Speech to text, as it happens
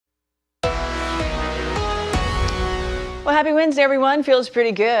Well, happy Wednesday, everyone. Feels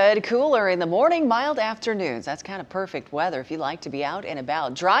pretty good. Cooler in the morning, mild afternoons. That's kind of perfect weather if you like to be out and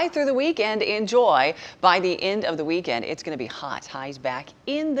about. Dry through the weekend. Enjoy. By the end of the weekend, it's going to be hot. Highs back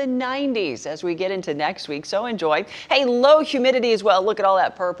in the 90s as we get into next week. So enjoy. Hey, low humidity as well. Look at all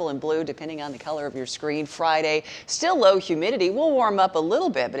that purple and blue, depending on the color of your screen. Friday, still low humidity. We'll warm up a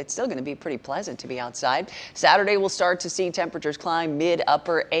little bit, but it's still going to be pretty pleasant to be outside. Saturday, we'll start to see temperatures climb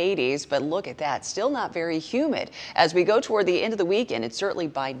mid-upper 80s, but look at that. Still not very humid. As we go toward the end of the weekend, and certainly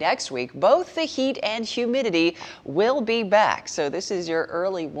by next week, both the heat and humidity will be back. So this is your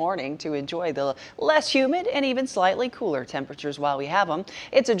early warning to enjoy the less humid and even slightly cooler temperatures while we have them.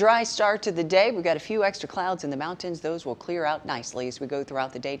 It's a dry start to the day. We've got a few extra clouds in the mountains. Those will clear out nicely as we go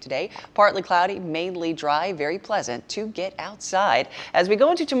throughout the day today. Partly cloudy, mainly dry, very pleasant to get outside. As we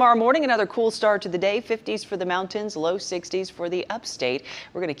go into tomorrow morning, another cool start to the day. 50s for the mountains, low 60s for the upstate.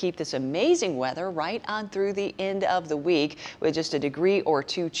 We're going to keep this amazing weather right on through the end of the week, with just a degree or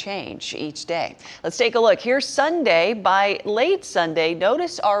two change each day. Let's take a look. Here's Sunday. By late Sunday,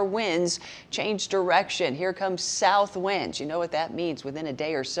 notice our winds change direction. Here comes south winds. You know what that means. Within a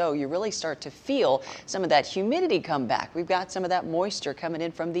day or so, you really start to feel some of that humidity come back. We've got some of that moisture coming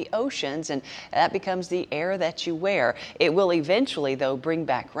in from the oceans, and that becomes the air that you wear. It will eventually, though, bring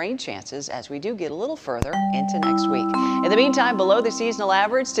back rain chances as we do get a little further into next week. In the meantime, below the seasonal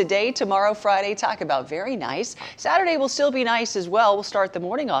average today, tomorrow, Friday, talk about very nice. Saturday will still be nice as well. We'll start the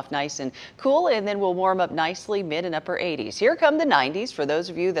morning off nice and cool, and then we'll warm up nicely mid and upper 80s. Here come the 90s. For those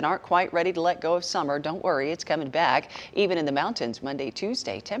of you that aren't quite ready to let go of summer, don't worry, it's coming back. Even in the mountains, Monday,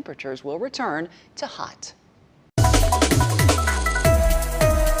 Tuesday, temperatures will return to hot.